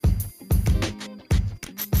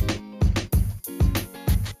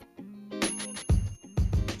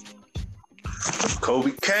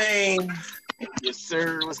Kobe Kane. Yes,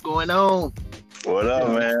 sir. What's going on? What up,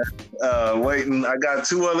 man? Waiting. I got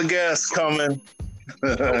two other guests coming.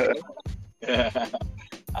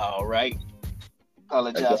 All right.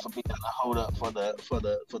 Apologize for being on the hold up for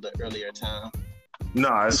the earlier time.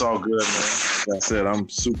 Nah, it's all good, man. Like I said, I'm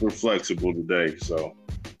super flexible today, so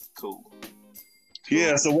Cool.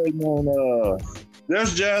 yeah. So waiting on.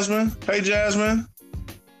 There's Jasmine. Hey, Jasmine.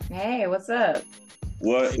 Hey, what's up?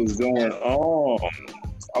 What is going on?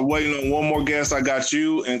 I'm waiting on one more guest. I got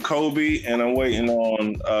you and Kobe, and I'm waiting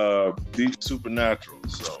on DJ Supernatural.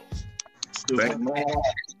 So,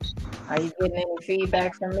 Are you getting any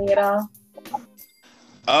feedback from me at all?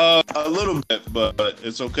 A little bit, but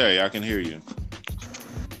it's okay. I can hear you.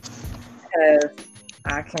 Because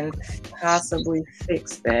I can possibly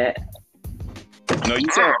fix that. No, you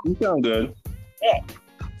sound good. Yeah.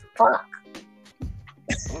 Fuck.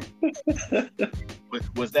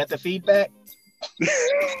 Was that the feedback?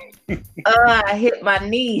 I hit my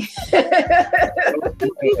knee.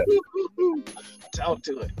 Talk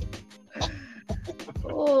to it.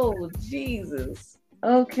 Oh, Jesus.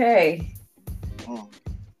 Okay. You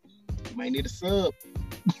might need a sub.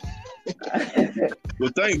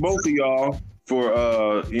 Well, thank both of y'all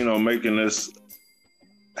for making this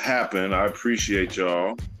happen. I appreciate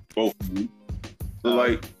y'all, both of you.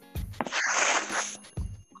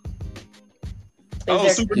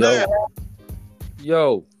 Supernatural.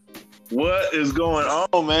 Yo. What is going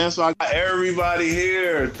on, man? So I got everybody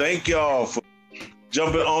here. Thank y'all for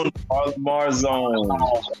jumping on the Mars Zone.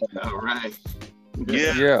 All right.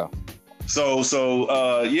 Yeah. So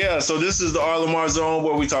this is the Arlamar Zone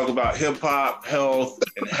where we talk about hip hop, health,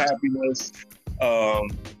 and happiness. I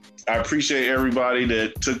appreciate everybody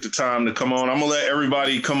that took the time to come on. I'm gonna let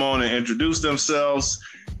everybody come on and introduce themselves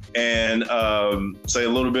and say a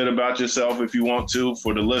little bit about yourself if you want to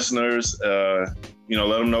for the listeners.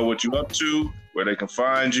 Let them know what you're up to, where they can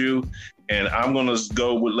find you. And I'm gonna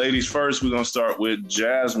go with ladies first. We're gonna start with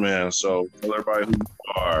Jasmine. So tell everybody who you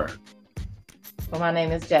are. Well, my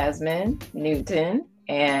name is Jasmine Newton,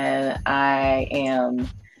 and I am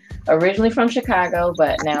originally from Chicago,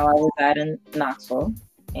 but now I reside in Knoxville.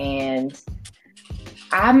 And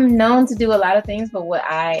I'm known to do a lot of things, but what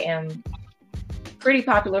I am pretty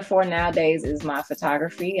popular for nowadays is my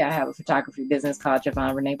photography. I have a photography business called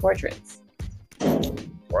Javon Renee Portraits.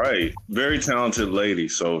 Right. Very talented lady.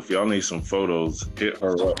 So if y'all need some photos, hit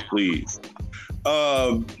her up, please.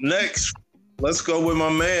 Next, let's go with my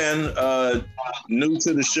man, new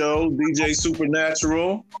to the show, DJ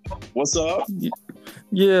Supernatural. What's up?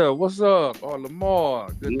 Yeah, what's up?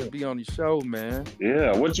 Lamar, good to be on the show, man.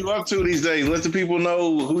 Yeah, what you up to these days? Let the people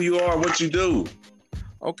know who you are, what you do.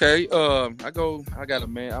 Okay, I'm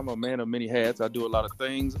a man of many hats. I do a lot of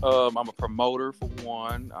things. I'm a promoter for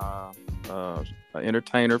one, an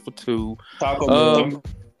entertainer for two,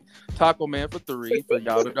 Taco Man for three. For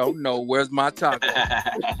y'all that don't know, where's my taco?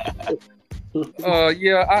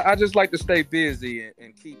 I just like to stay busy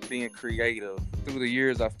and keep being creative. Through the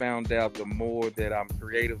years, I found out the more that I'm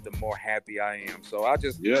creative, the more happy I am. So I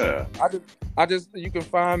just you can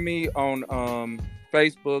find me on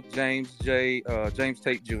Facebook, James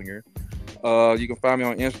Tate Jr. You can find me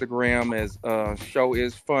on Instagram as Show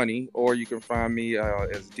Is Funny, or you can find me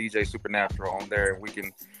as DJ Supernatural on there, and we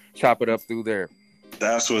can chop it up through there.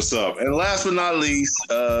 That's what's up. And last but not least,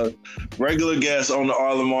 regular guest on the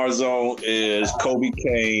Arlamar Zone is Kobe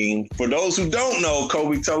Kane. For those who don't know,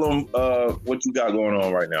 Kobe, tell them what you got going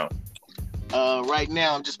on right now. Right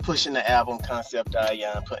now, I'm just pushing the album concept.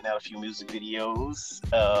 I'm putting out a few music videos.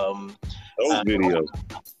 Those videos.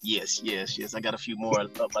 Yes. I got a few more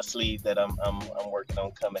up my sleeve that I'm working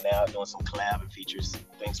on coming out, doing some collab and features,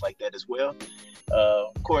 things like that as well.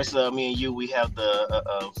 Of course, me and you, we have the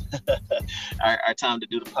our time to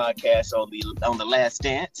do the podcast on the Last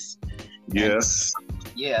Dance. Yes.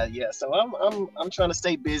 Yeah. So I'm trying to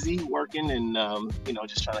stay busy working and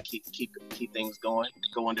just trying to keep things going.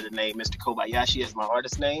 Go under the name Mr. Kobayashi as my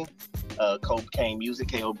artist name. Kobe Kane Music,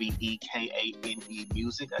 KOBEKANE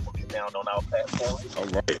Music. I can be found on our platforms. All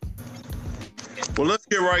right. Well, let's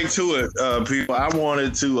get right to it, people. I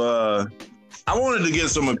wanted to get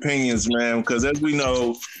some opinions, man, because as we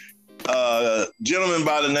know, a gentleman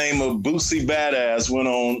by the name of Boosie Badass went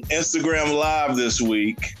on Instagram Live this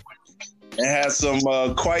week and had some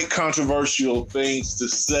quite controversial things to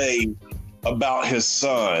say about his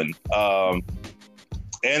son and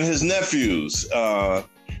his nephews.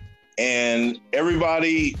 And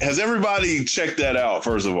has everybody checked that out,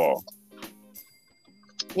 first of all?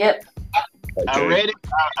 Yep. Okay.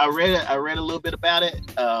 I read a little bit about it,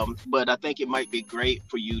 but I think it might be great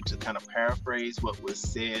for you to kind of paraphrase what was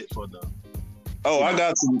said for the Oh, I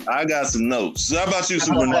got some notes. So how about you,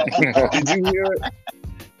 Superman? Did you hear it?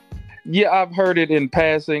 Yeah, I've heard it in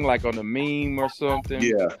passing, like on a meme or something.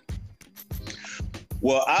 Yeah.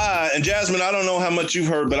 Well, and Jasmine, I don't know how much you've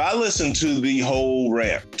heard, but I listened to the whole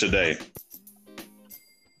rant today.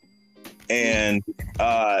 And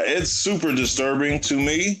it's super disturbing to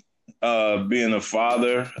me, being a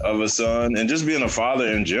father of a son and just being a father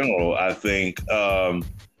in general, I think.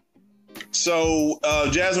 So,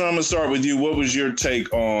 Jasmine, I'm going to start with you. What was your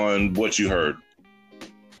take on what you heard?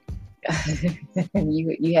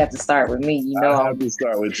 You have to start with me. You know, I have to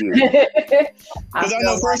start with you. Because I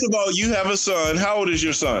know, first of all, you have a son. How old is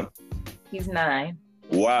your son? He's 9.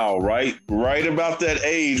 Wow, right about that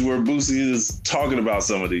age where Boosie is talking about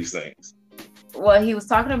some of these things. Well, he was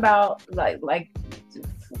talking about like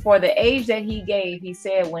for the age that he gave, he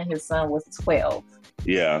said when his son was 12.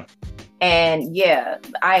 Yeah. And yeah,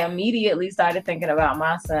 I immediately started thinking about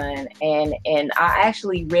my son, and I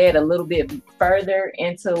actually read a little bit further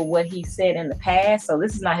into what he said in the past. So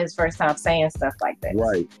this is not his first time saying stuff like that.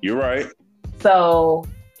 Right, you're right. So,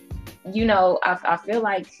 you know, I feel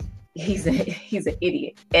like he's an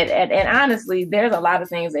idiot, and honestly, there's a lot of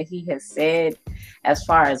things that he has said as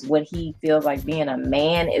far as what he feels like being a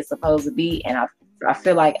man is supposed to be, and I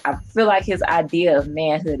feel like his idea of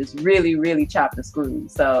manhood is really, really chopped and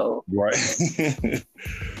screwed. So right,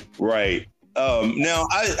 right. Now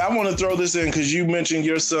I want to throw this in because you mentioned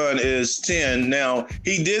your son is 10. Now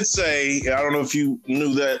he did say, I don't know if you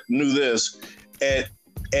knew this, at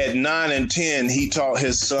 9 and 10 he taught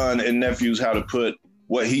his son and nephews how to put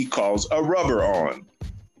what he calls a rubber on.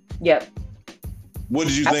 Yep. What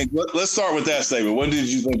did you think? Let's start with that statement. What did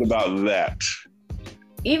you think about that?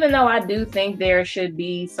 Even though I do think there should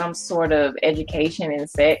be some sort of education in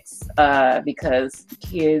sex, because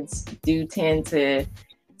kids do tend to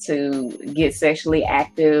get sexually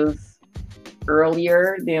active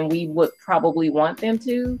earlier than we would probably want them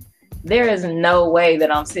to, there is no way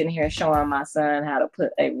that I'm sitting here showing my son how to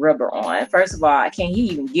put a rubber on. First of all, can he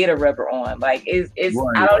even get a rubber on? Like, it's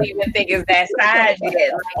right. I don't even think it's that size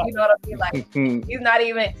yet. Like, you know what I mean? Like,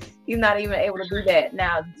 he's not even able to do that.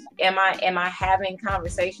 Now, am I having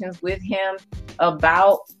conversations with him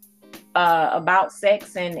about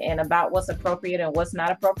sex and about what's appropriate and what's not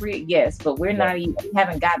appropriate? Yes, but we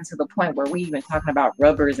haven't gotten to the point where we're even talking about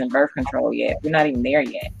rubbers and birth control yet. We're not even there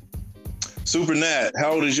yet. Super Nat,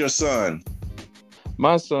 how old is your son?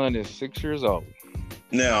 My son is 6 years old.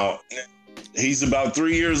 Now, he's about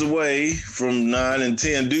 3 years away from 9 and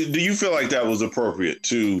 10. Do you feel like that was appropriate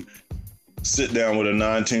to sit down with a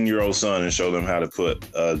 9-10-year-old son and show them how to put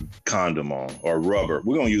a condom on or rubber?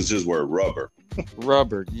 We're going to use his word, rubber.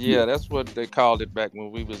 Rubber, yeah, that's what they called it back when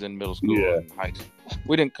we was in middle school and high school.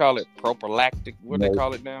 We didn't call it prophylactic. What do they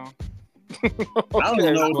call it now? Okay. I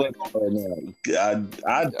don't know that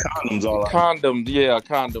I condoms all condom, yeah,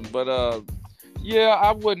 condom. But yeah,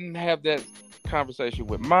 I wouldn't have that conversation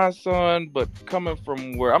with my son. But coming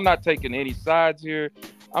from where I'm not taking any sides here,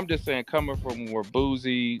 I'm just saying coming from where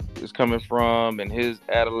Boozy is coming from and his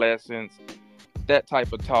adolescence, that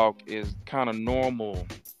type of talk is kind of normal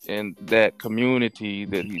in that community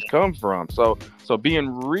that he's come from. So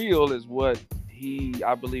being real is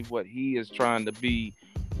I believe what he is trying to be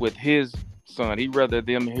with his son. He'd rather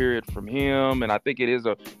them hear it from him, and I think it is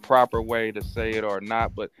a proper way to say it or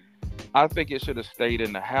not, but I think it should have stayed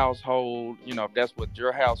in the household. You know, if that's what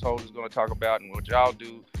your household is going to talk about and what y'all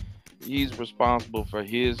do, he's responsible for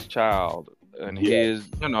his child and his,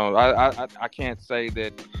 you know, I can't say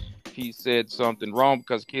that he said something wrong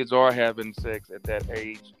because kids are having sex at that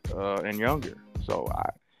age and younger. So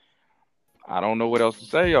I don't know what else to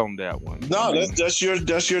say on that one. No, that's your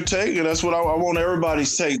take, and that's what I want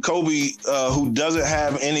everybody's take. Kobe, who doesn't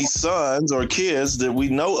have any sons or kids that we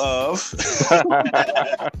know of.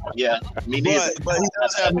 Yeah, me neither. But he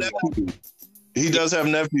does have nephews. He does have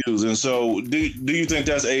nephews, and so do you think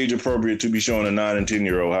that's age appropriate to be showing a 9 and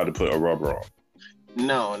 10-year-old how to put a rubber on?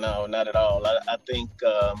 No, not at all. I think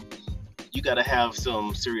you got to have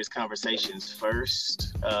some serious conversations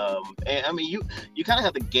first, and I mean you kind of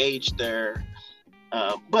have to gauge their,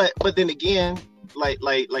 but then again, like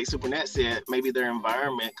Super Nat said, maybe their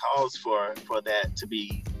environment calls for that to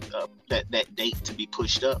be that date to be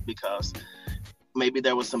pushed up because maybe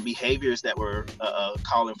there was some behaviors that were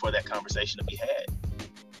calling for that conversation to be had,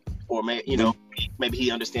 or maybe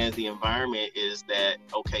he understands the environment is that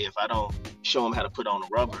okay, if I don't show him how to put on a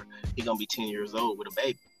rubber, he's gonna be 10 years old with a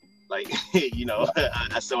baby. Like, you know,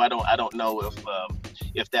 so I don't know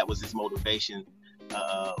if that was his motivation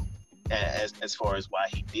as far as why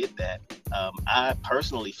he did that. I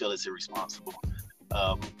personally feel it's irresponsible,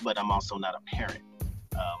 but I'm also not a parent.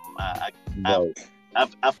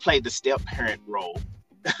 I've played the step parent role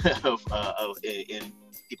in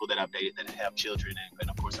people that I've dated that have children, and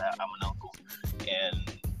of course I'm an uncle, and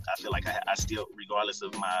I feel like I still, regardless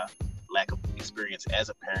of my lack of experience as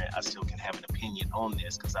a parent, I still can have an opinion on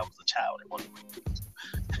this because I was a child at one point.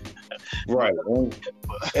 Right.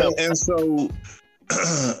 And so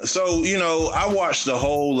I watched the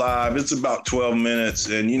whole live. It's about 12 minutes.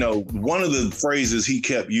 And, one of the phrases he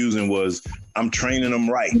kept using was, I'm training them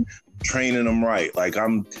right.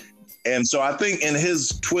 And so I think in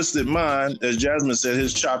his twisted mind, as Jasmine said,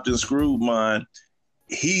 his chopped and screwed mind,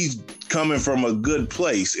 he's coming from a good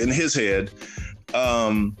place in his head.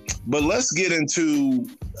 But let's get into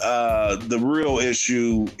the real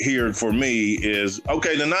issue here for me is,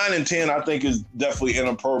 okay, the 9 and 10, I think is definitely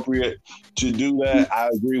inappropriate to do that. I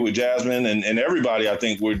agree with Jasmine and everybody. I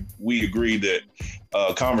think we agree that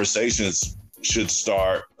conversations should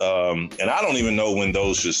start. And I don't even know when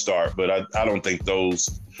those should start, but I don't think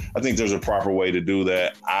I think there's a proper way to do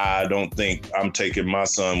that. I don't think I'm taking my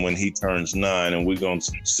son when he turns 9 and we're going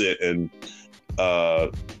to sit and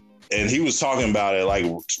he was talking about it, like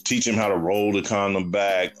teach him how to roll the condom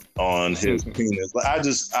back on his penis.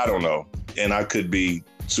 I don't know. And I could be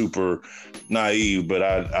super naive, but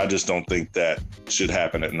I just don't think that should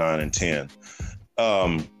happen at 9 and 10.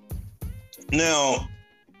 Now,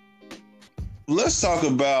 let's talk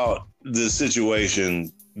about the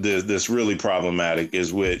situation that's really problematic,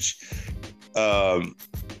 is which,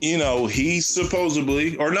 he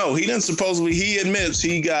supposedly, or no, he didn't supposedly, he admits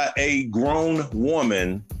he got a grown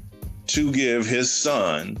woman to give his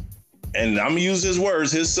son, and I'm gonna use his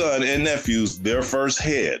words, his son and nephews, their first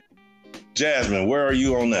head. Jasmine, where are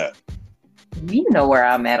you on that? You know where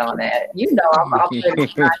I'm at on that. I'm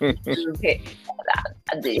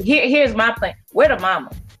here's my plan. Where the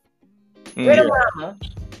mama?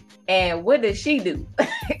 And what does she do?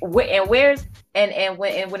 And where's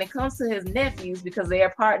when it comes to his nephews, because they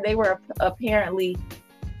were apparently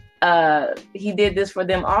he did this for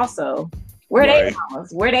them also. Where they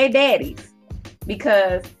mamas? Where they daddies?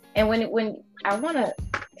 Because when I want to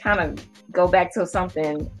kind of go back to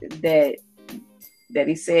something that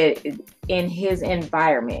he said in his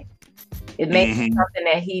environment. It may be something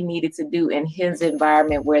that he needed to do in his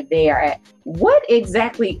environment where they are at. What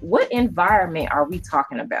environment are we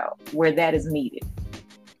talking about where that is needed?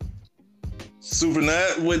 Super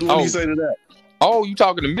Nat, what do you say to that? Oh, you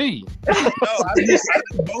talking to me? No, I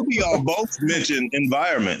both of y'all both mentioned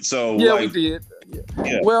environment. So yeah, we did.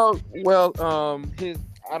 Yeah. Well,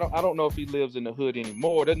 I don't know if he lives in the hood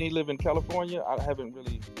anymore. Doesn't he live in California? I haven't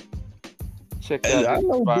really checked out. I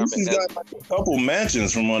know Boosie's got like a couple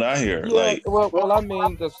mansions from what I hear. Yeah, well, I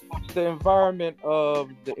mean, the environment of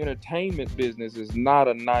the entertainment business is not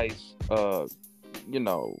a nice,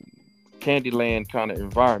 Candyland kind of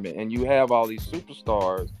environment, and you have all these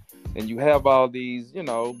superstars. And you have all these,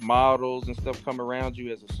 models and stuff come around you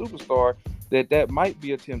as a superstar, that might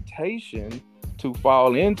be a temptation to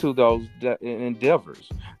fall into those endeavors.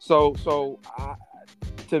 So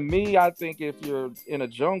to me, I think if you're in a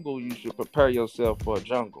jungle, you should prepare yourself for a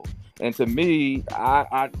jungle. And to me,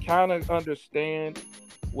 I kind of understand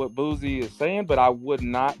what Boozy is saying, but I would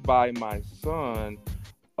not buy my son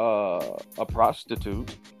a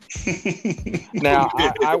prostitute. Now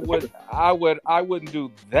I wouldn't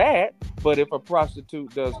do that, but if a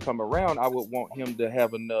prostitute does come around, I would want him to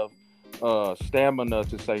have enough stamina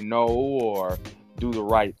to say no or do the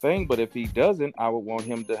right thing. But if he doesn't, I would want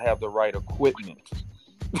him to have the right equipment.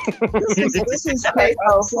 For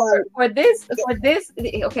this,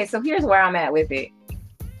 okay, so here's where I'm at with it.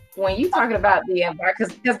 When you talking about the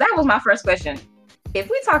environment, because that was my first question. If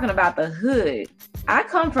we're talking about the hood, I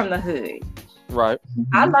come from the hood. Right.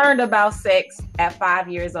 I learned about sex at 5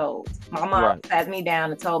 years old. My mom sat me down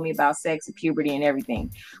and told me about sex and puberty and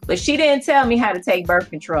everything. But she didn't tell me how to take birth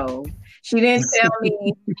control. She didn't tell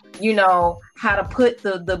me, how to put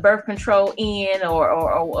the birth control in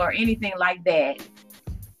or anything like that.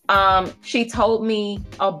 She told me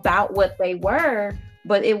about what they were,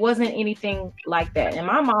 but it wasn't anything like that. And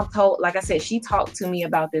my mom she talked to me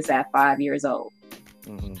about this at 5 years old.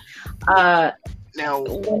 Mm-hmm. Now,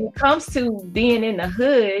 when it comes to being in the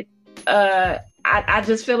hood, I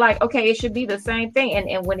just feel like, okay, it should be the same thing.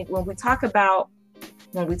 And when we talk about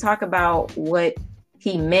what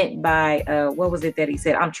he meant by what was it that he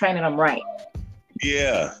said? I'm training them right.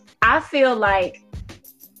 Yeah. I feel like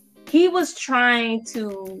he was trying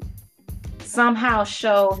to somehow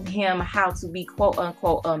show him how to be quote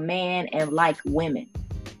unquote a man and like women.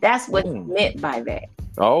 That's what he meant by that.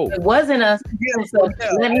 Oh, it wasn't a.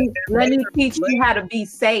 Let me teach you how to be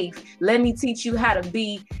safe. Let me teach you how to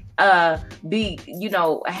be be,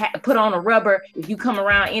 put on a rubber if you come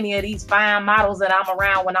around any of these fine models that I'm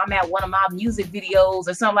around when I'm at one of my music videos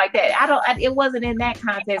or something like that. It wasn't in that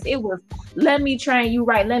context. It was, let me train you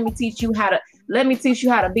right. Let me teach you how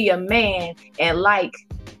to be a man, and like,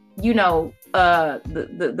 the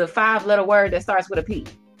 5-letter word that starts with a P.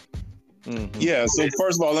 Mm-hmm. Yeah, so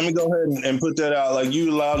first of all, let me go ahead and put that out. Like,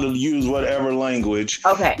 you allowed to use whatever language.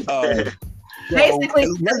 Okay. Basically,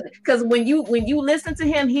 because when you listen to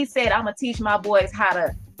him, he said, I'm gonna teach my boys how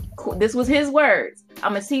to, this was his words,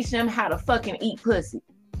 I'm gonna teach them how to fucking eat pussy.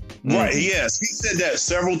 Right, yes. He said that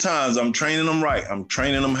several times. I'm training them right. I'm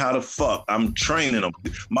training them how to fuck. I'm training them.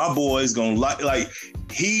 My boy's gonna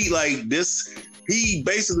he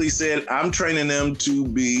basically said, I'm training them to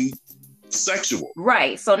be sexual.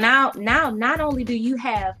 Right. So now, not only do you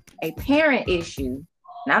have a parent issue,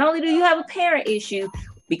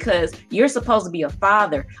 because you're supposed to be a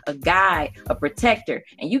father, a guide, a protector,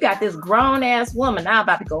 and you got this grown ass woman. Now I'm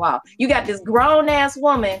about to go off. You got this grown ass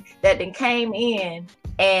woman that then came in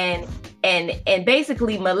and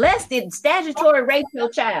basically molested, statutory raped your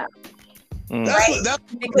child. That's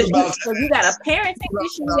because you got a parenting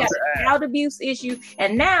issue, you got a child abuse issue,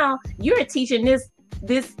 and now you're teaching this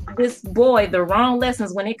boy the wrong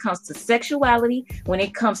lessons when it comes to sexuality, when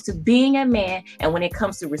it comes to being a man, and when it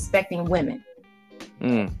comes to respecting women.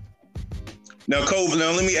 Now, Kobe.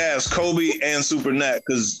 Now, let me ask Kobe and Super Nat,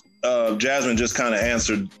 because Jasmine just kind of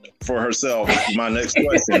answered for herself my next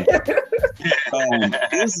question.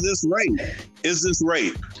 Is this rape? Is this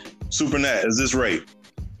rape? Super Nat, is this rape?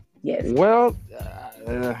 Yes. Well,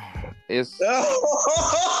 it's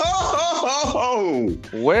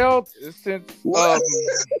well, since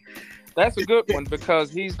that's a good one,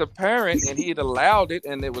 because he's the parent and he'd allowed it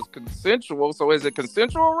and it was consensual. So is it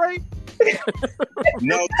consensual rape?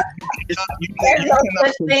 No, there's no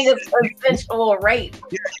such thing as consensual rape.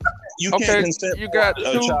 You can't consent. You got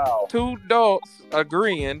two adults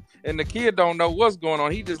agreeing, and the kid don't know what's going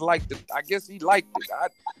on. He just liked it. I guess he liked it.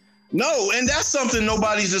 No, and that's something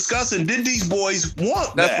nobody's discussing. Did these boys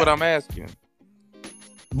want that? That's what I'm asking.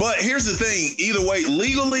 But here's the thing. Either way,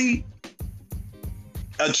 legally,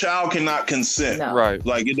 a child cannot consent. No. Right.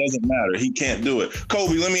 Like, it doesn't matter. He can't do it.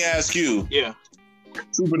 Kobe, let me ask you. Yeah.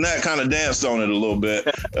 Super Nat kind of danced on it a little bit.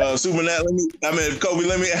 Super Nat, Kobe,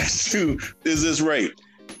 let me ask you, is this rape?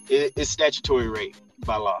 It's statutory rape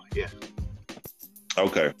by law, yeah.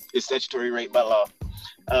 Okay. It's statutory rape by law.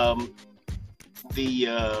 And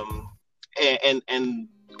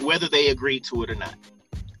whether they agree to it or not,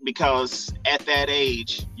 because at that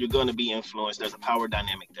age you're going to be influenced. There's a power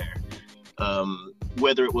dynamic there.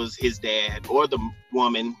 Whether it was his dad or the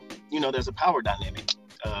woman, there's a power dynamic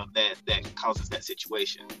that causes that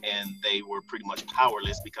situation, and they were pretty much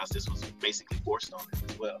powerless because this was basically forced on them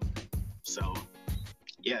as well. So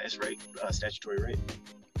yeah, it's rape, statutory rape.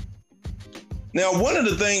 Now, one of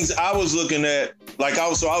the things I was looking at, I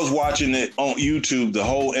was watching it on YouTube, the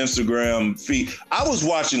whole Instagram feed. I was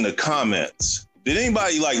watching the comments. Did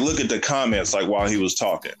anybody look at the comments while he was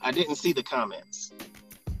talking? I didn't see the comments.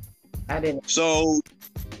 I didn't. So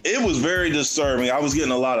it was very disturbing. I was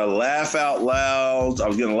getting a lot of laugh out louds. I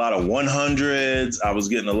was getting a lot of 100s. I was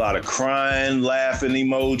getting a lot of crying, laughing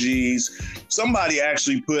emojis. Somebody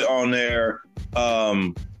actually put on there,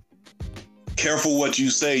 careful what you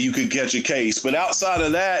say, you could catch a case. But outside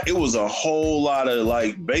of that, it was a whole lot of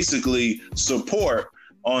basically support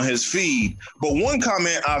on his feed. But one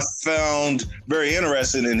comment I found very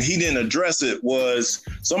interesting, and he didn't address it, was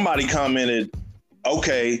somebody commented,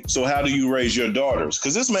 okay, so how do you raise your daughters?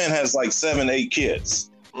 Because this man has 7, 8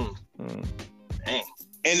 kids. Dang.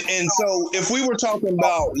 And so if we were talking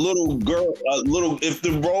about little girl, if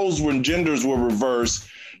the roles and genders were reversed,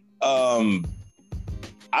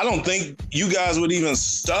 I don't think you guys would even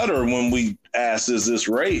stutter when we ask, is this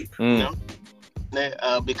rape? No.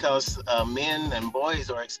 Because men and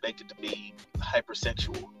boys are expected to be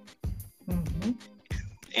hypersexual. Mm-hmm.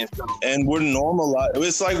 And we're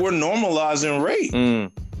it's like we're normalizing rape.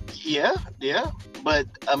 Yeah. But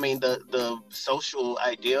I mean, the social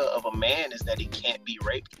idea of a man is that he can't be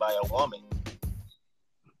raped by a woman.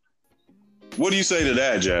 What do you say to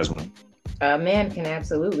that, Jasmine? A man can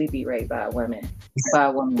absolutely be raped by a woman.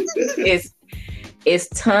 It's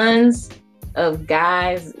tons of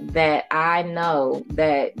guys that I know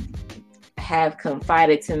that have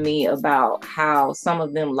confided to me about how some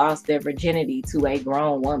of them lost their virginity to a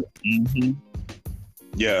grown woman. Mm-hmm.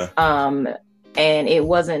 Yeah. And it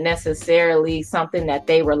wasn't necessarily something that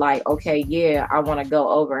they were like, okay, yeah, I want to go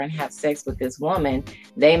over and have sex with this woman.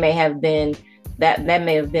 They may have been that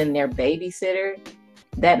may have been their babysitter.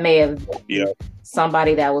 That may have been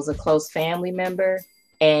somebody that was a close family member.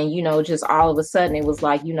 and just all of a sudden it was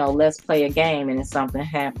like, let's play a game, and then something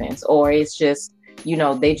happens, or it's just,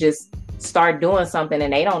 they just start doing something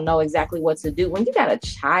and they don't know exactly what to do. When you got a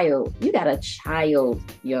child,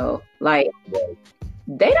 yo, like,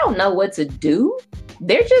 they don't know what to do.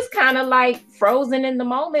 They're just kind of like frozen in the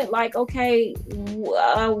moment, like, okay,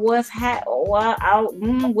 what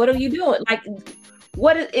are you doing? Like,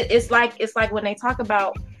 it's like when they talk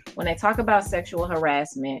about sexual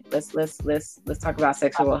harassment. Let's talk about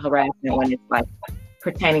sexual harassment when it's like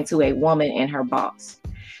pertaining to a woman and her boss.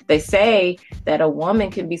 They say that a woman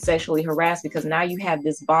can be sexually harassed because now you have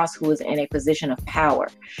this boss who is in a position of power.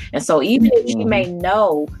 And so even if she may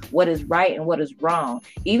know what is right and what is wrong,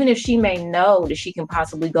 even if she may know that she can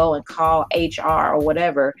possibly go and call HR or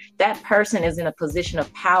whatever, that person is in a position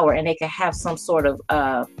of power, and they can have some sort of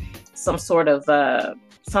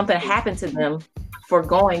something happen to them for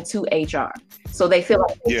going to HR. So they feel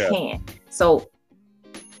like they can. So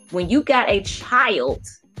when you got a child,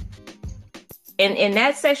 in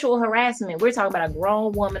that sexual harassment, we're talking about a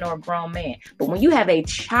grown woman or a grown man. But when you have a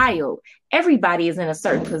child, everybody is in a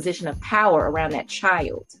certain position of power around that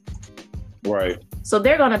child. Right. So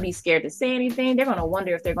they're going to be scared to say anything. They're going to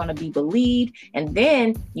wonder if they're going to be believed. And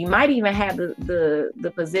then you might even have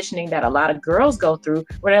the positioning that a lot of girls go through,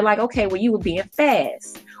 where they're like, okay, well, you were being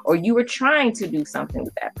fast, or you were trying to do something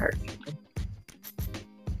with that person.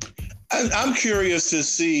 I'm curious to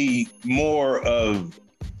see more of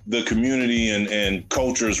the community and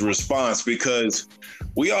culture's response, because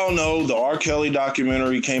we all know the R. Kelly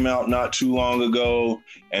documentary came out not too long ago,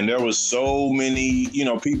 and there was so many,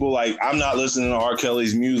 people like, I'm not listening to R.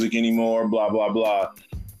 Kelly's music anymore, blah, blah, blah.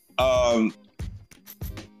 I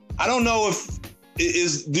don't know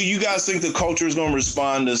do you guys think the culture is going to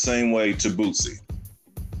respond the same way to Bootsy?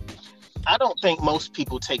 I don't think most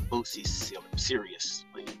people take Bootsy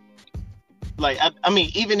seriously. Like, I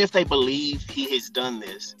mean, even if they believe he has done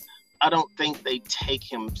this, I don't think they take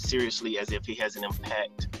him seriously as if he has an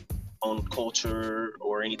impact on culture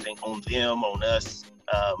or anything, on them, on us.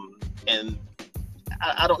 And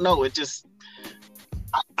I don't know. It just...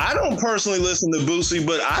 I don't personally listen to Bootsy,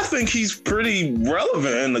 but I think he's pretty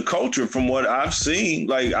relevant in the culture from what I've seen.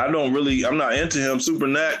 Like, I'm not into him. Super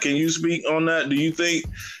Nat, can you speak on that? Do you think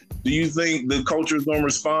the culture is going to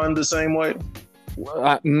respond the same way?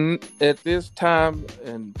 Well, at this time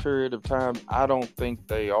and period of time, I don't think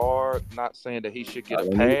they are. Not saying that he should get a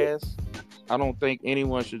pass. I don't think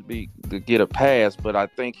anyone should get a pass, but I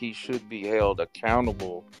think he should be held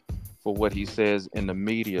accountable for what he says in the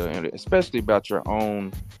media, and especially about your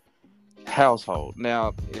own household.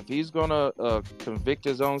 Now, if he's gonna convict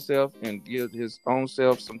his own self and give his own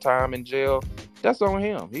self some time in jail, that's on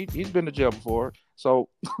him. He's been to jail before. So,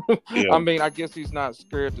 I mean, I guess he's not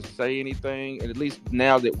scared to say anything. And at least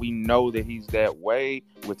now that we know that he's that way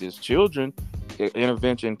with his children,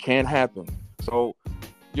 intervention can happen. So,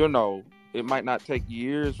 it might not take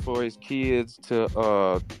years for his kids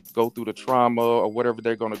to go through the trauma or whatever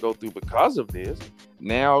they're going to go through because of this.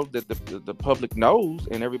 Now that the public knows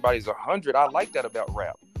and everybody's 100, I like that about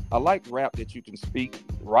rap. I like rap that you can speak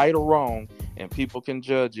right or wrong and people can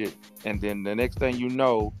judge it. And then the next thing you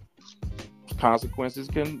know, consequences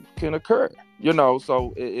can occur,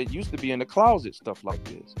 so it used to be in the closet, stuff like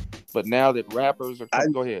this, but now that rappers are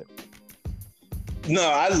go ahead. No,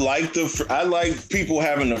 I like people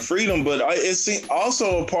having the freedom, but it's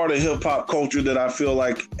also a part of hip hop culture that I feel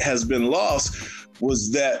like has been lost,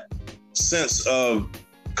 was that sense of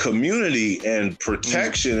community and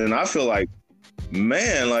protection. And I feel like,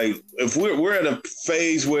 man, like, if we're at a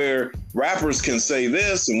phase where rappers can say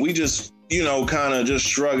this and we just kind of just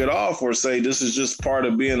shrug it off or say this is just part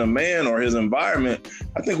of being a man or his environment,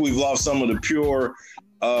 I think we've lost some of the pure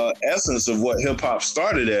essence of what hip hop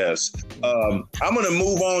started as. I'm going to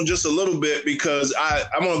move on just a little bit because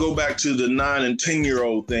I'm going to go back to the 9 and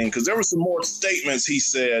 10-year-old thing, because there were some more statements he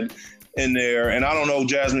said in there, and I don't know,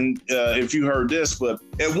 Jasmine, if you heard this, but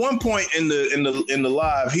at one point in the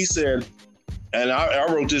live, he said, and I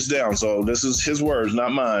wrote this down, so this is his words,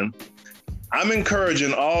 not mine. I'm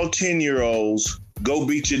encouraging all 10-year-olds, go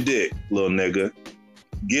beat your dick, little nigga.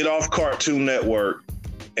 Get off Cartoon Network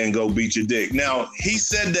and go beat your dick. Now, he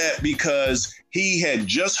said that because he had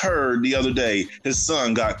just heard the other day his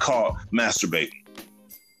son got caught masturbating.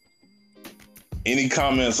 Any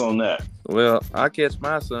comments on that? Well, I catch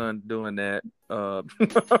my son doing that,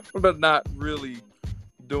 but not really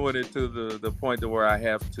doing it to the point to where I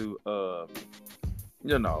have to...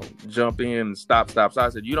 jump in and stop. So I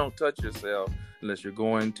said, you don't touch yourself unless you're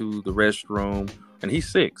going to the restroom. And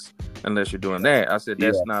he's 6, unless you're doing that. I said,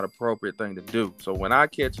 that's not appropriate thing to do. So when I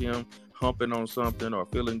catch him humping on something or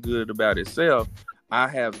feeling good about himself, I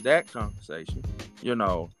have that conversation, you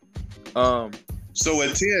know. So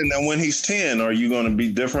at 10, now when he's 10, are you going to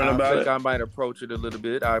be different about it? I might approach it a little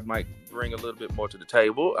bit. I might bring a little bit more to the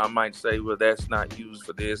table. I might say, well, that's not used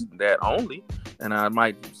for this and that only. And I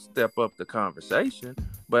might step up the conversation.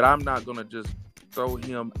 But I'm not going to just throw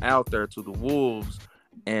him out there to the wolves.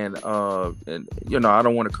 And you know, I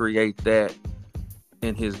don't want to create that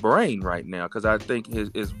in his brain right now, because I think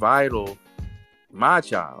it's vital. My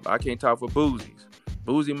child, I can't talk for Boozy's.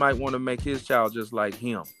 Boozy might want to make his child just like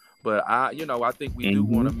him. But I think we do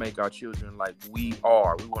want to make our children like we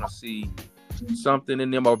are. We want to see something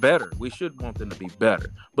in them or better. We should want them to be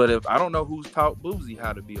better. But if I don't know who's taught Boozy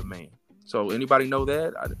how to be a man. So anybody know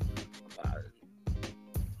that?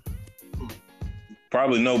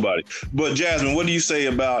 Probably nobody. But Jasmine, what do you say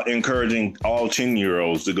about encouraging all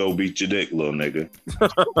 10-year-olds to go beat your dick, little nigga?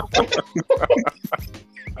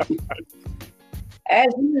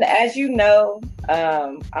 As you know,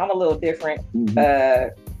 I'm a little different.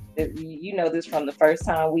 You know this from the first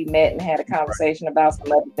time we met and had a conversation about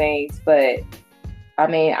some other things, but I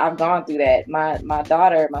mean, I've gone through that. My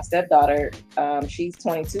daughter, my stepdaughter, she's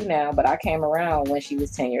 22 now, but I came around when she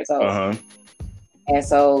was 10 years old. And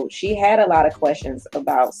so she had a lot of questions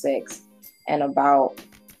about sex and about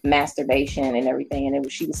masturbation and everything. And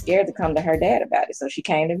she was scared to come to her dad about it. So she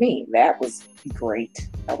came to me. That was great.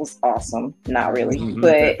 That was awesome. Not really.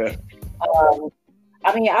 But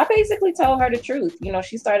I mean, I basically told her the truth. You know,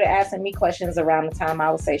 she started asking me questions around the time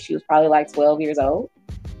I would say she was probably like 12 years old.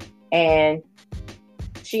 And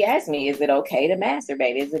she asked me, is it okay to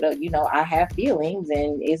masturbate? Is it, I have feelings,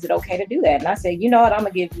 and is it okay to do that? And I said, you know what, I'm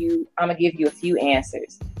gonna give you a few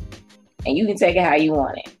answers, and you can take it how you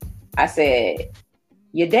want it. I said,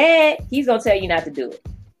 your dad, he's gonna tell you not to do it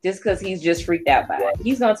just because he's just freaked out by it.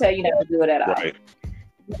 He's gonna tell you not to do it at all. He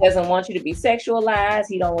doesn't want you to be sexualized.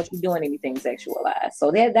 He don't want you doing anything sexualized. So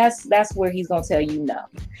that's where he's gonna tell you no.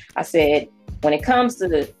 I said, when it comes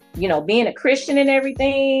to being a Christian and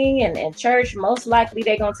everything and church, most likely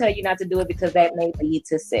they're going to tell you not to do it because that may lead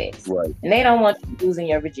to sex. Right. And they don't want you losing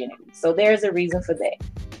your virginity. So there's a reason for that.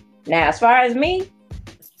 Now, as far as me,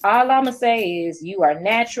 all I'm going to say is your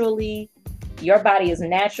body is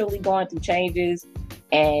naturally going through changes,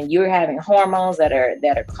 and you're having hormones that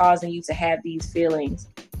are causing you to have these feelings.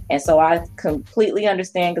 And so I completely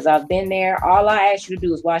understand, because I've been there. All I ask you to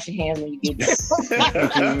do is wash your hands when you get there.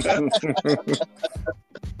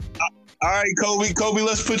 All right, Kobe,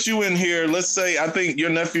 let's put you in here. Let's say, I think your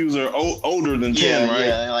nephews are older than 10, right?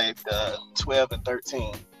 Yeah, like 12 and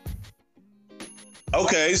 13.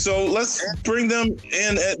 Okay, so let's bring them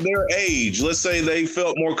in at their age. Let's say they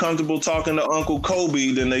felt more comfortable talking to Uncle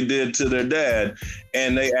Kobe than they did to their dad,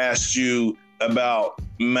 and they asked you about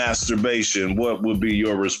masturbation. What would be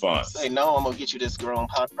your response? Say, no, I'm going to get you this grown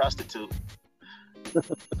prostitute.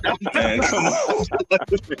 Man, come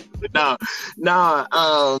on.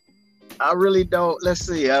 No. I really don't. Let's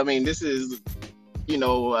see. I mean, this is,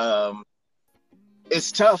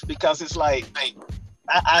 it's tough, because it's like,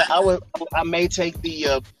 I may take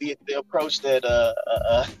the approach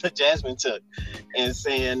that Jasmine took, and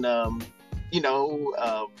saying,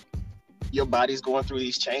 your body's going through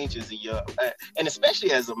these changes, and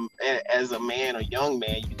especially as a man or young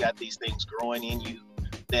man, you got these things growing in you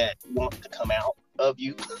that want to come out of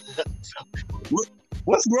you.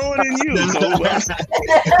 What's growing in you?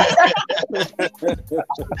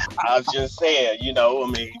 I was just saying,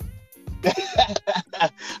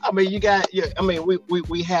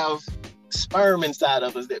 we have sperm inside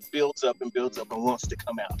of us that builds up and wants to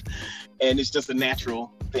come out, and it's just a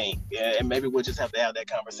natural thing. Yeah, and maybe we'll just have to have that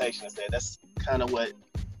conversation and say that's kind of what,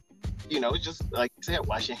 it's just like you said,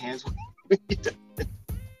 wash your hands. I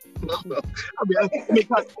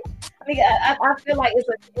feel like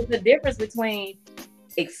it's a difference between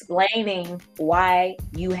explaining why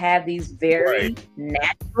you have these very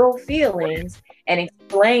natural feelings and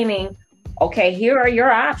explaining, okay, here are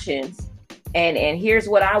your options, and here's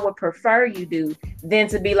what I would prefer you do, than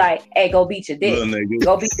to be like, hey, go beat your dick.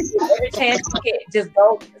 Go beat your dick. Every chance you get, just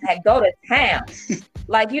go to town.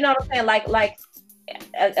 Like, you know what I'm saying? Like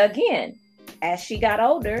again, as she got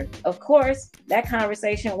older, of course, that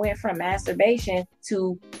conversation went from masturbation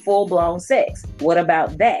to full-blown sex. What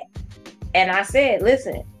about that? And I said,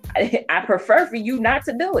 listen, I prefer for you not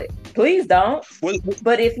to do it. Please don't.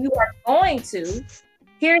 But if you are going to,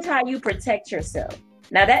 here's how you protect yourself.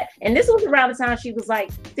 Now and this was around the time she was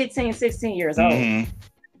like 15, 16 years old. Here's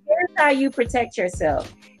how you protect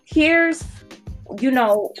yourself. Here's,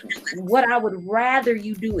 what I would rather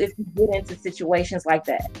you do if you get into situations like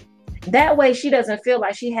that. That way she doesn't feel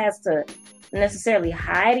like she has to necessarily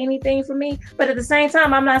hide anything from me. But at the same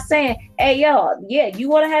time, I'm not saying, hey, yo, yeah, you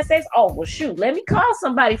want to have sex? Oh, well, shoot, let me call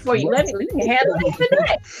somebody for you. Let me handle it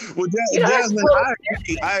today. Well, Jasmine,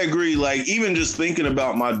 I agree. Like, even just thinking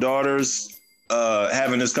about my daughters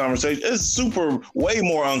having this conversation, it's way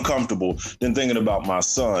more uncomfortable than thinking about my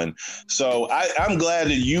son. So I'm glad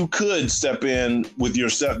that you could step in with your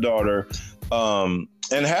stepdaughter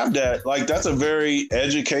and have that. Like, that's a very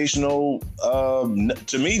educational,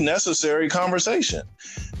 to me, necessary conversation.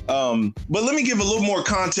 But let me give a little more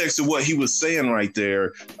context to what he was saying right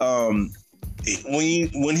there. When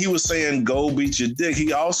he was saying go beat your dick,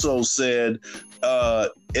 he also said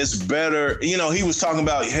it's better, he was talking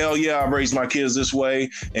about, hell yeah, I raised my kids this way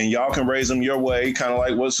and y'all can raise them your way, kind of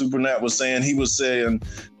like what Supernat was saying. He was saying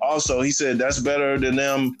also, he said that's better than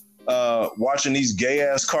them watching these gay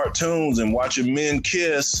ass cartoons and watching men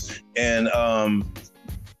kiss.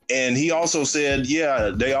 And he also said,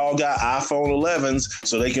 yeah, they all got iPhone 11s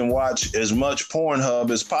so they can watch as much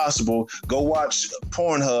Pornhub as possible. Go watch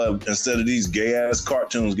Pornhub instead of these gay-ass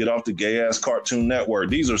cartoons. Get off the gay-ass Cartoon Network.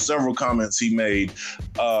 These are several comments he made.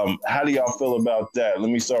 How do y'all feel about that?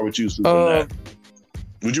 Let me start with you, Superman.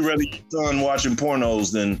 Would you rather your son watching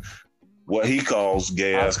pornos than what he calls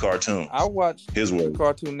gay-ass cartoons? I watched his way.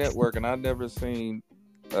 Cartoon Network, and I've never seen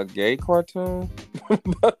a gay cartoon.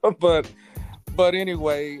 But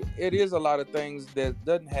anyway, it is a lot of things that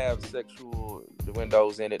doesn't have sexual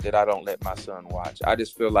windows in it that I don't let my son watch. I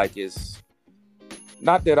just feel like it's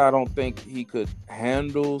not that I don't think he could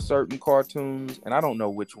handle certain cartoons, and I don't know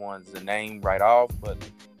which one's the name right off, but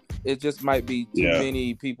it just might be too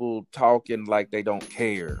many people talking like they don't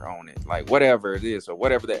care on it, like whatever it is or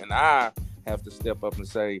whatever that, and I have to step up and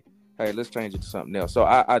say, hey, let's change it to something else. So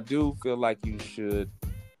I do feel like you should,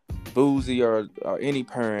 Boozy or any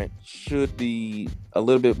parent should be a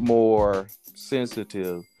little bit more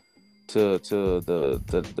sensitive to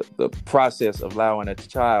the process of allowing a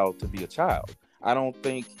child to be a child. I don't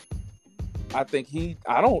really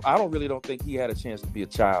think he had a chance to be a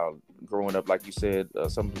child growing up, like you said.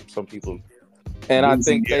 Some people, and I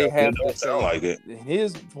think they have to say, like it. In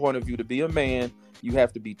his point of view, to be a man, you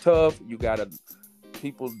have to be tough. You gotta.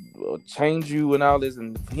 People change you and all this,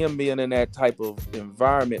 and him being in that type of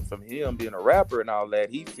environment, from him being a rapper and all that,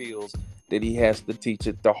 he feels that he has to teach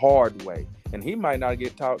it the hard way, and he might not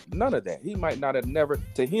get taught none of that. He might not have never,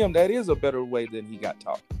 to him, that is a better way than he got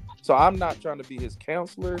taught. So I'm not trying to be his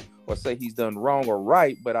counselor or say he's done wrong or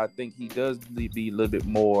right, but I think he does need to be a little bit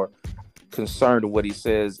more concerned with what he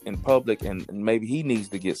says in public, and maybe he needs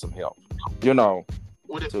to get some help.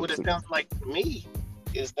 What it sounds like to me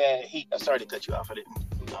is that I'm sorry to cut you off. I didn't.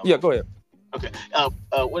 Yeah, go ahead. Okay.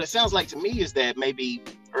 What it sounds like to me is that maybe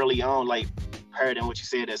early on, like prior to what you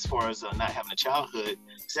said as far as not having a childhood,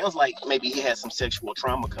 sounds like maybe he had some sexual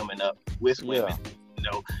trauma coming up with women,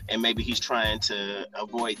 and maybe he's trying to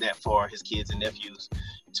avoid that for his kids and nephews,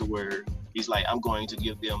 to where he's like, I'm going to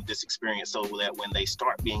give them this experience so that when they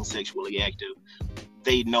start being sexually active,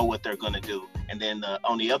 they know what they're going to do. And then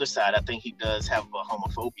on the other side, I think he does have a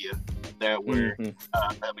homophobia there where,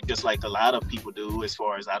 just like a lot of people do, as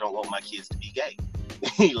far as I don't want my kids to be gay.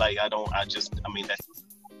 That's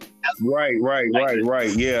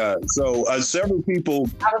Right. Yeah. So several people.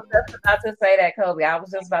 I was just about to say that, Kobe. I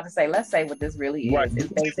was just about to say, let's say what this really is. Right.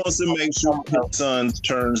 He wants to make sure his son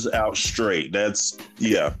turns out straight. I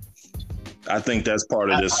think that's part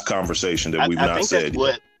of this conversation that we've not said.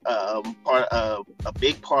 That's a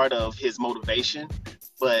big part of his motivation,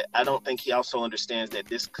 but I don't think he also understands that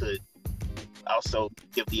this could also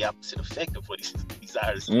give the opposite effect of what he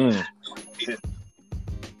desires. Can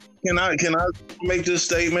I make this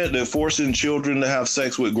statement that forcing children to have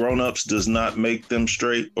sex with grown-ups does not make them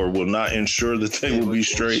straight, or will not ensure that they will be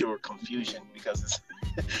straight? Ensure confusion, because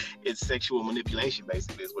it's sexual manipulation,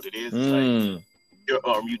 basically, is what it is. It's like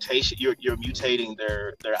you're mutating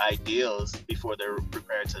their ideals before they're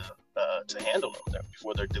prepared to handle them,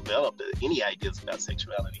 before they're developed any ideas about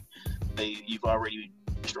sexuality. You've already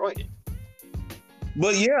destroyed it.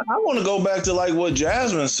 But yeah, I want to go back to like what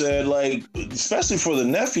Jasmine said, like especially for the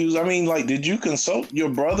nephews. I mean, like, did you consult your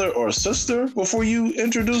brother or sister before you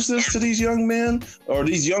introduced this to these young men, or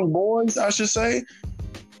these young boys, I should say?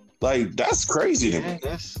 Like, that's crazy to me.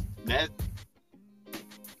 That.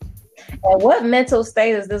 And what mental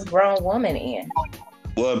state is this grown woman in?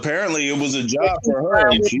 Well, apparently it was a job for her,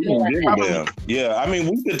 and she didn't give a damn. Yeah, I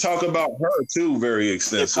mean, we could talk about her too very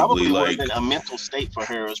extensively. It probably wasn't a mental state for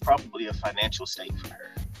her; it was probably a financial state for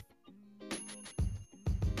her.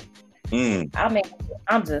 I mean,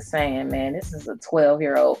 I'm just saying, man, this is a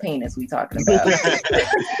 12-year-old penis we talking about.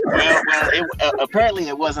 Apparently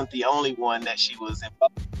it wasn't the only one that she was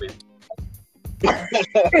involved with.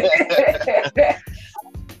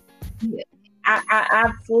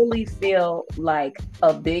 I fully feel like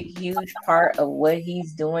a big, huge part of what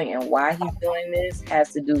he's doing and why he's doing this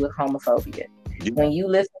has to do with homophobia. Yeah. When you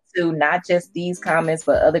listen to not just these comments,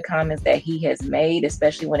 but other comments that he has made,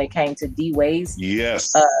 especially when it came to D Wade's,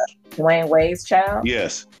 Dwayne Wade's child.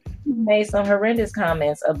 Yes. He made some horrendous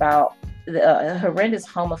comments about horrendous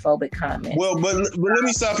homophobic comments. Well, but let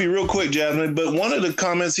me stop you real quick, Jasmine. But one of the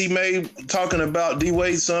comments he made talking about D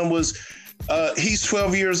Wade's son was, he's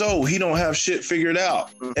 12 years old. He don't have shit figured out.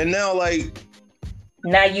 And now,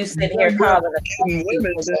 now you sitting here calling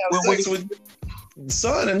women to have sex with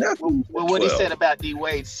son and nephew. Well, what he said about D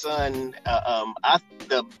Wade's son,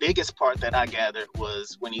 the biggest part that I gathered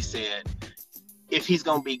was when he said, if he's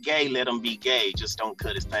gonna be gay, let him be gay. Just don't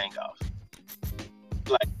cut his thing off.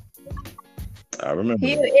 Like, I remember.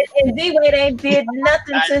 And D Wade ain't did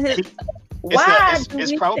nothing to his. Why?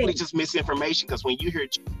 It's probably just misinformation, because when you hear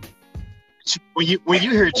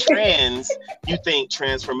trans, you think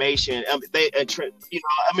transformation.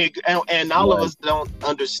 And all of us don't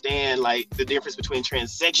understand like the difference between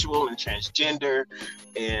transsexual and transgender,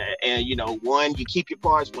 and one, you keep your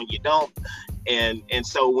parts, when you don't, and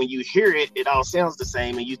so when you hear it, it all sounds the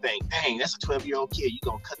same, and you think, dang, that's a 12-year-old kid, you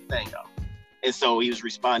gonna cut the thing off. And so he was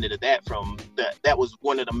responding to that from that was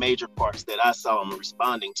one of the major parts that I saw him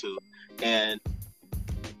responding to, and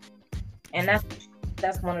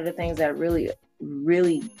that's one of the things that really,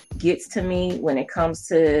 really gets to me when it comes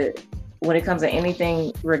to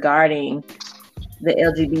anything regarding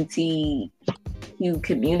the LGBTQ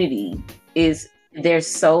community. Is there's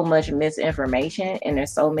so much misinformation, and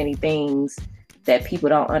there's so many things that people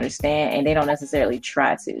don't understand, and they don't necessarily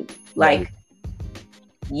try to. Like,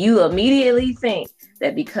 you immediately think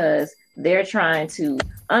that because they're trying to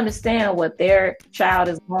understand what their child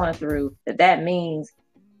is going through, that means,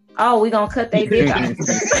 oh, we're going to cut their dick off. That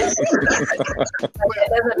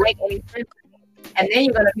doesn't make any sense. And then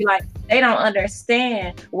you're going to be like, they don't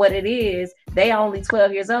understand what it is. They only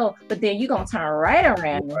 12 years old. But then you're going to turn right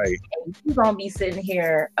around. Right. And you're going to be sitting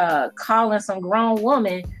here calling some grown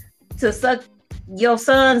woman to suck your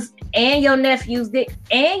son's and your nephew's dick,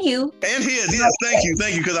 and you. And his. Yes, thank you.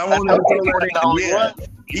 Because I wanted to feel like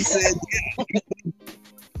he said,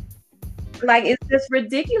 like, it's just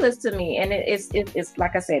ridiculous to me. And it's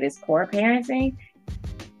like I said, it's poor parenting.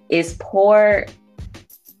 It's poor.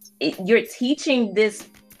 You're teaching this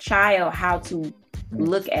child how to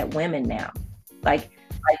look at women now. Like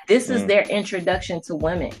this is their introduction to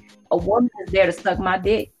women. A woman is there to suck my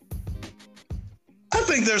dick. I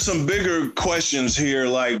think there's some bigger questions here.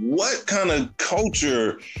 Like, what kind of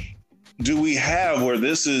culture do we have where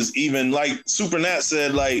this is even, like Super Nat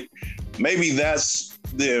said, like, maybe that's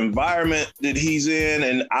the environment that he's in.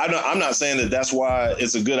 And I'm not saying that that's why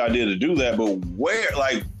it's a good idea to do that, but where,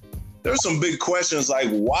 like, there's some big questions, like,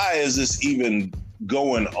 why is this even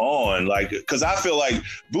going on? Like, because I feel like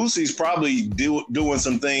Boosie's probably doing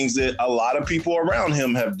some things that a lot of people around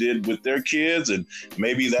him have did with their kids, and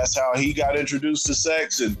maybe that's how he got introduced to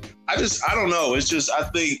sex. And I don't know. It's just, I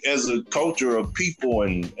think as a culture of people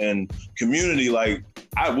and community, like,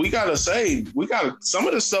 we gotta some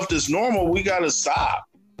of the stuff that's normal, we gotta stop.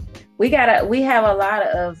 We have a lot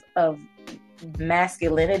of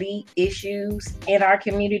masculinity issues in our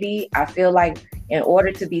community. I feel like in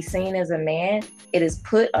order to be seen as a man, it is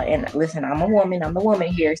put, and listen, I'm the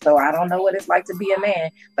woman here, so I don't know what it's like to be a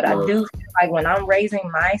man, but I do feel like when I'm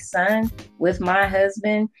raising my son with my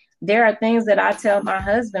husband, there are things that I tell my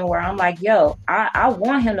husband where I'm like, yo, I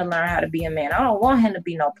want him to learn how to be a man. I don't want him to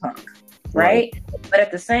be no punk. Right? But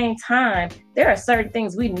at the same time, there are certain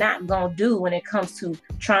things we're not going to do when it comes to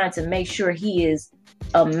trying to make sure he is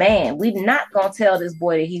a man. We're not going to tell this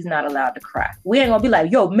boy that he's not allowed to cry. We ain't going to be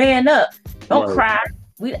like, yo, man up. Don't cry.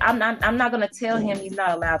 I'm not going to tell him he's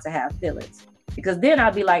not allowed to have feelings. Because then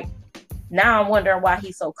I'll be like, now I'm wondering why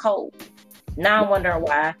he's so cold. Now I'm wondering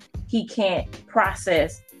why he can't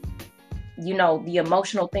process, the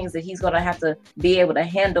emotional things that he's going to have to be able to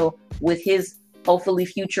handle with his hopefully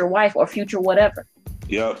future wife or future whatever.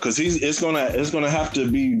 Yeah, because it's gonna have to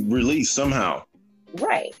be released somehow.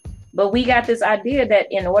 Right. But we got this idea that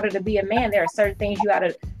in order to be a man, there are certain things you ought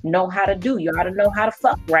to know how to do. You ought to know how to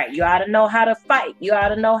fuck right. You ought to know how to fight. You ought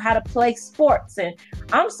to know how to play sports. And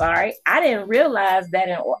I'm sorry, I didn't realize that.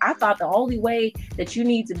 I thought the only way that you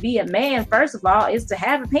need to be a man, first of all, is to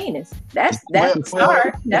have a penis. That's the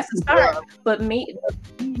start. That's the start. But being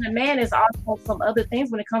a man is also some other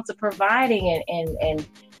things when it comes to providing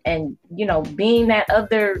and being that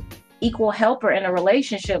other equal helper in a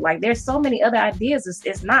relationship. Like there's so many other ideas.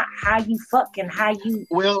 It's not how you fuck and how you.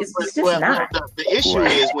 It's just not. The issue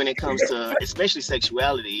is when it comes to especially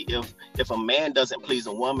sexuality. If a man doesn't please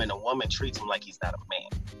a woman treats him like he's not a man.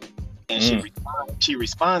 And she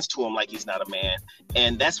responds to him like he's not a man,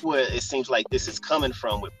 and that's where it seems like this is coming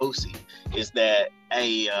from with Boosie. Is that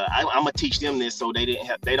I'm gonna teach them this so they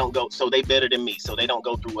better than me, so they don't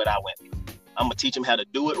go through what I went through. I'm gonna teach them how to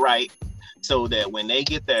do it right, so that when they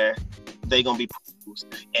get there, they gonna be bruised,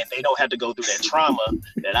 and they don't have to go through that trauma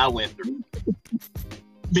that I went through.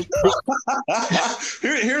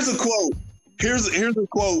 Here's a quote. Here's a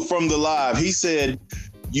quote from the live. He said,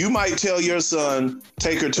 "You might tell your son,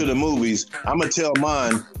 take her to the movies. I'm going to tell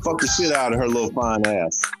mine, fuck the shit out of her little fine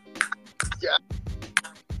ass." Yeah.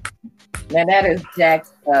 Now that is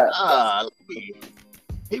jacked up.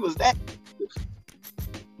 He was that.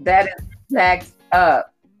 That is jacked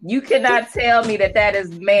up. You cannot tell me that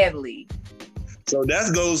is manly. So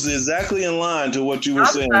that goes exactly in line to what you were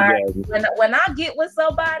saying, Jasmine. When I get with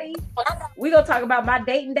somebody, we gonna talk about my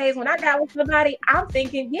dating days. When I got with somebody, I'm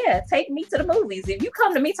thinking, yeah, take me to the movies. If you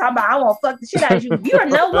come to me talking about I want to fuck the shit out of you, you are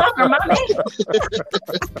no longer my man.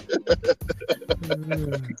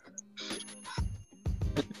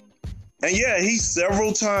 And yeah, he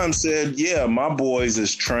several times said, "Yeah, my boys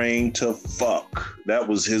is trained to fuck."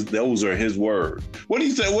 Those are his words. What do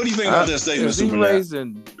you think? What do you think about that statement? Is he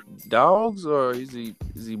raising dogs, or is he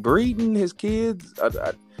breeding his kids?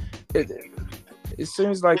 It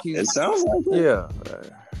seems like It sounds like it.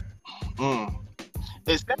 Yeah.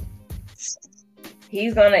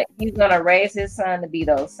 He's gonna raise his son to be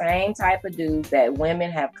those same type of dudes that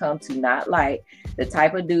women have come to not like. The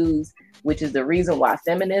type of dudes, which is the reason why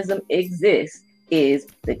feminism exists, is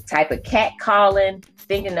the type of cat calling,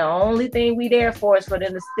 thinking the only thing we there for is for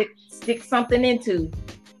them to stick something into.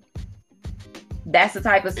 That's the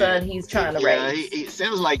type of son he's trying to raise. It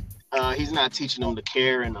sounds like he's not teaching them to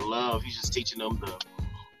care and to love. He's just teaching them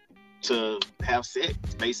to have sex,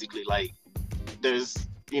 basically. Like there's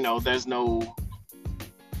no.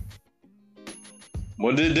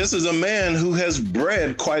 Well, this is a man who has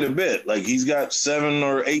bred quite a bit. Like he's got 7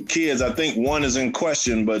 or 8 kids. I think one is in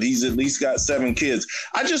question, but he's at least got 7 kids.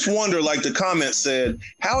 I just wonder, like the comment said,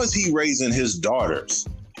 how is he raising his daughters?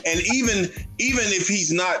 And even if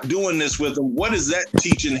he's not doing this with them, what is that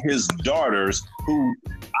teaching his daughters who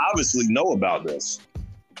obviously know about this?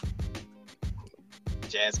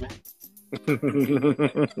 Jasmine.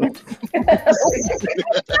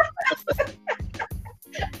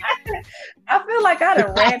 I feel like I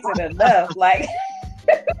done ranted enough. Like,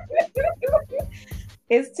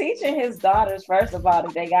 it's teaching his daughters, first of all,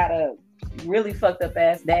 that they got a really fucked up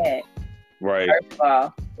ass dad. Right. First of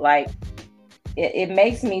all, like, it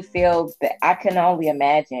makes me feel that I can only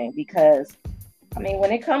imagine, because, I mean,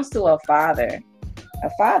 when it comes to a father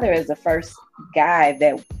is the first guy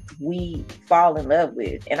that we fall in love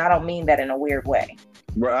with. And I don't mean that in a weird way.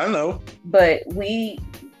 Right, I know. But we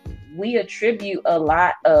attribute a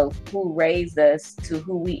lot of who raised us to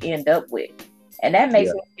who we end up with. And that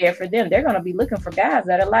makes me scared for them. They're going to be looking for guys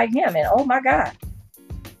that are like him. And oh my God.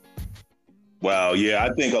 Wow. Yeah,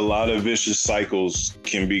 I think a lot of vicious cycles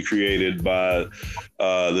can be created by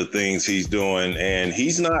the things he's doing. And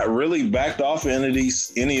he's not really backed off any of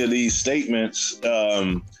these statements.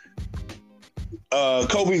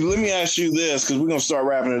 Kobe, let me ask you this, because we're going to start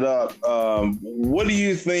wrapping it up. What do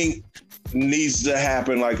you think needs to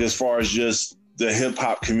happen, like as far as just the hip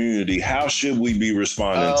hop community? How should we be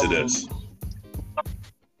responding to this?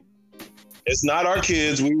 It's not our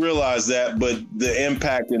kids, we realize that, but the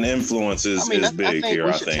impact and influence is big here.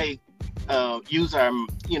 I think use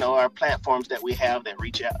our platforms that we have that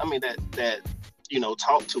reach out. I mean that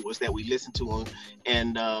talk to us, that we listen to them,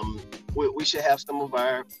 and we should have some of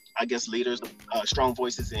our, I guess, leaders, strong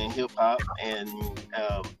voices in hip hop, and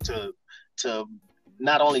to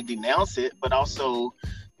not only denounce it, but also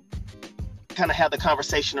kind of have the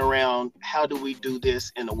conversation around how do we do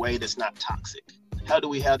this in a way that's not toxic. How do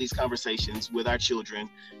we have these conversations with our children?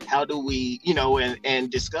 How do we, and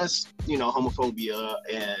discuss, homophobia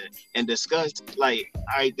and discuss, like, all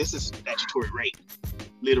right, this is statutory rape,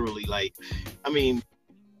 literally. Like, I mean,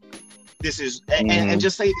 this is, and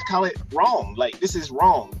just call it wrong. Like, this is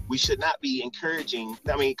wrong. We should not be encouraging,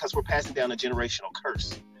 because we're passing down a generational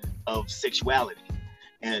curse of sexuality.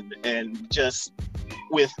 And just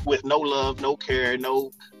with no love, no care,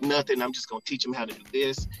 no nothing. I'm just gonna teach them how to do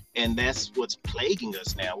this, and that's what's plaguing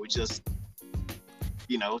us now. We're just,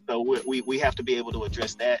 so we have to be able to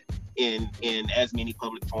address that in as many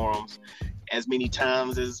public forums, as many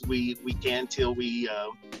times as we can, till we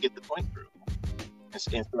get the point through.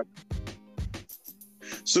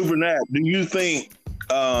 Super Nat, do you think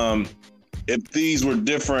if these were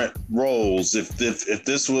different roles, if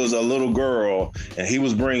this was a little girl and he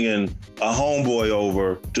was bringing a homeboy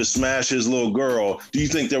over to smash his little girl, do you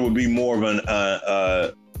think there would be more of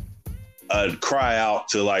a cry out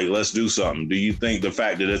to like, let's do something? Do you think the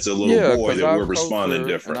fact that it's a little boy that we're responding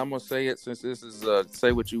different? And I'm gonna say it, since this is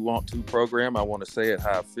Say What You Want To program, I want to say it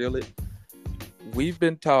how I feel it. We've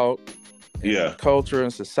been taught in culture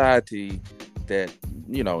and society that,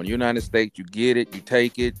 in the United States, you get it, you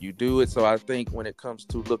take it, you do it. So I think when it comes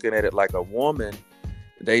to looking at it like a woman,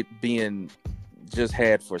 they being just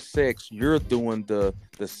had for sex, you're doing the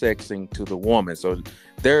sexing to the woman. So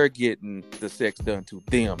they're getting the sex done to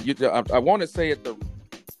them. I want to say it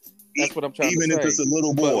that's what I'm trying to say. Even if it's a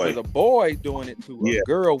little boy. But with a boy doing it to a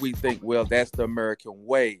girl, we think, well, that's the American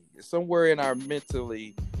way. Somewhere in our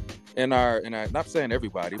mentally, in our not saying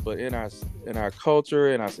everybody, but in our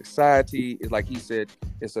culture, in our society, it's like he said,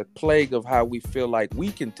 it's a plague of how we feel like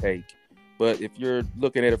we can take. But if you're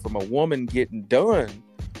looking at it from a woman getting done,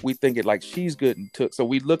 we think it like she's good and took. So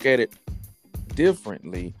we look at it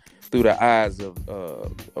differently through the eyes of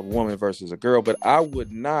a woman versus a girl. But I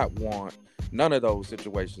would not want none of those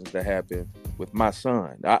situations to happen with my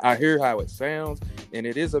son. I hear how it sounds, and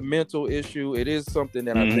it is a mental issue. It is something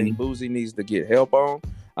that I think Boosie needs to get help on.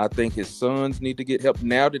 I think his sons need to get help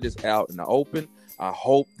now that it's out in the open. I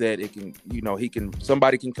hope that it can,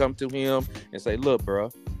 somebody can come to him and say, look,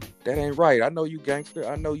 bro, that ain't right. I know you gangster.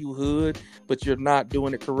 I know you hood, but you're not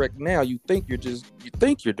doing it correct now. You think you're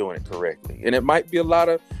doing it correctly. And it might be a lot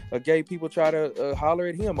of gay people try to holler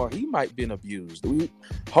at him, or he might been abused.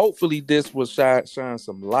 Hopefully this will shine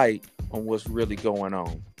some light on what's really going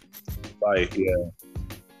on. Right, yeah.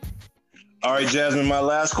 All right, Jasmine, my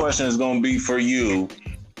last question is going to be for you.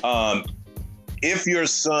 If your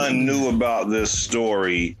son knew about this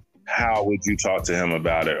story, how would you talk to him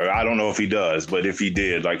about it? Or I don't know if he does, but if he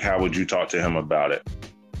did, like, how would you talk to him about it?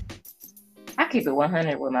 I keep it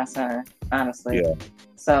 100 with my son, honestly. Yeah.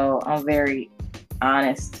 So I'm very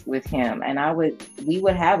honest with him, and we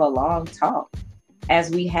would have a long talk, as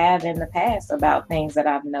we have in the past, about things that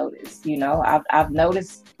I've noticed. I've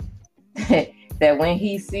noticed that when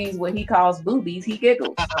he sees what he calls boobies, he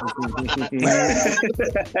giggles.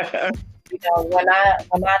 When I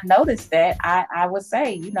noticed that, I would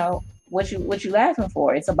say, what you laughing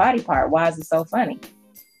for? It's a body part. Why is it so funny?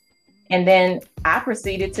 And then I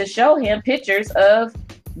proceeded to show him pictures of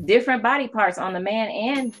different body parts on the man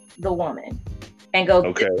and the woman, and go,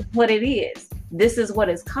 okay, this is what it is. This is what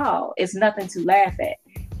it's called. It's nothing to laugh at.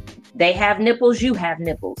 They have nipples. You have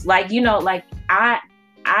nipples.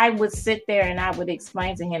 I would sit there and I would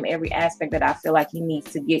explain to him every aspect that I feel like he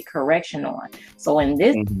needs to get correction on. So in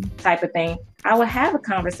this type of thing, I would have a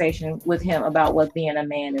conversation with him about what being a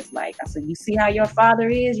man is like. I said, you see how your father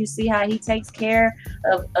is? You see how he takes care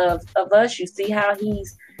of us? You see how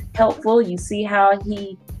he's helpful? You see how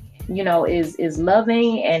he, is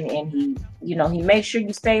loving and he, he makes sure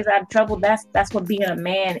you stays out of trouble. That's what being a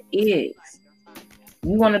man is.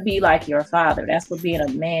 You want to be like your father. That's what being a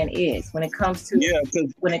man is. When it comes to I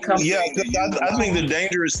think the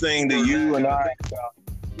dangerous thing that you and I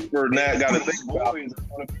got to think about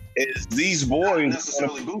is these boys,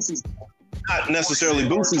 not necessarily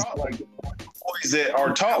Boosie's, like boys that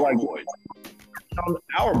are taught like boys.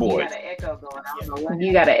 Our boys.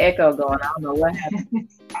 You got an echo going. I don't know what happened.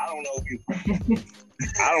 I don't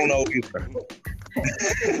know either.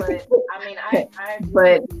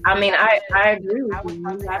 I agree with you.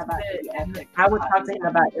 I would talk to him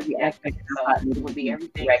about every aspect of it. Would be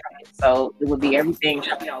everything. So it would be everything.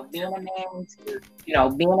 Being a man to how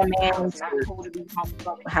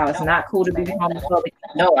it's not cool to be homophobic.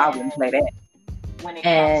 No, I wouldn't play that.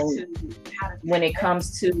 When it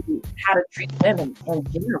comes to how to treat women in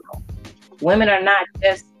general, women are not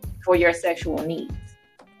just for your sexual needs.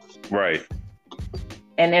 Right.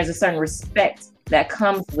 And there's a certain respect that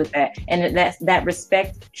comes with that. And that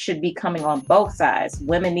respect should be coming on both sides.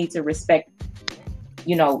 Women need to respect,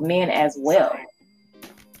 men as well.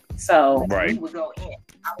 So right. We would go in.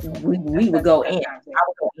 We would go in. I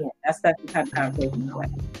would go in. That's the type of conversation.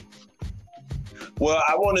 Well,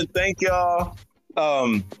 I want to thank y'all.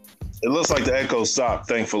 It looks like the echo stopped,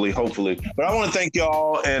 thankfully, hopefully. But I want to thank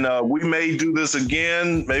y'all, and we may do this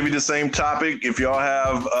again, maybe the same topic. If y'all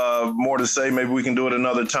have more to say, maybe we can do it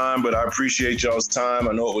another time. But I appreciate y'all's time.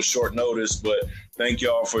 I know it was short notice, but thank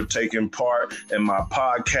y'all for taking part in my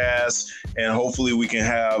podcast. And hopefully we can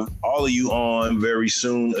have all of you on very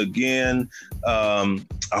soon again. I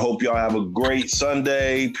hope y'all have a great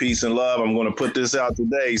Sunday. Peace and love. I'm going to put this out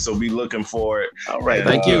today, so be looking for it. All right. And,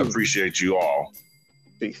 thank you. I appreciate you all.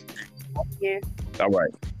 Peace. Thank you. All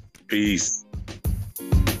right. Peace.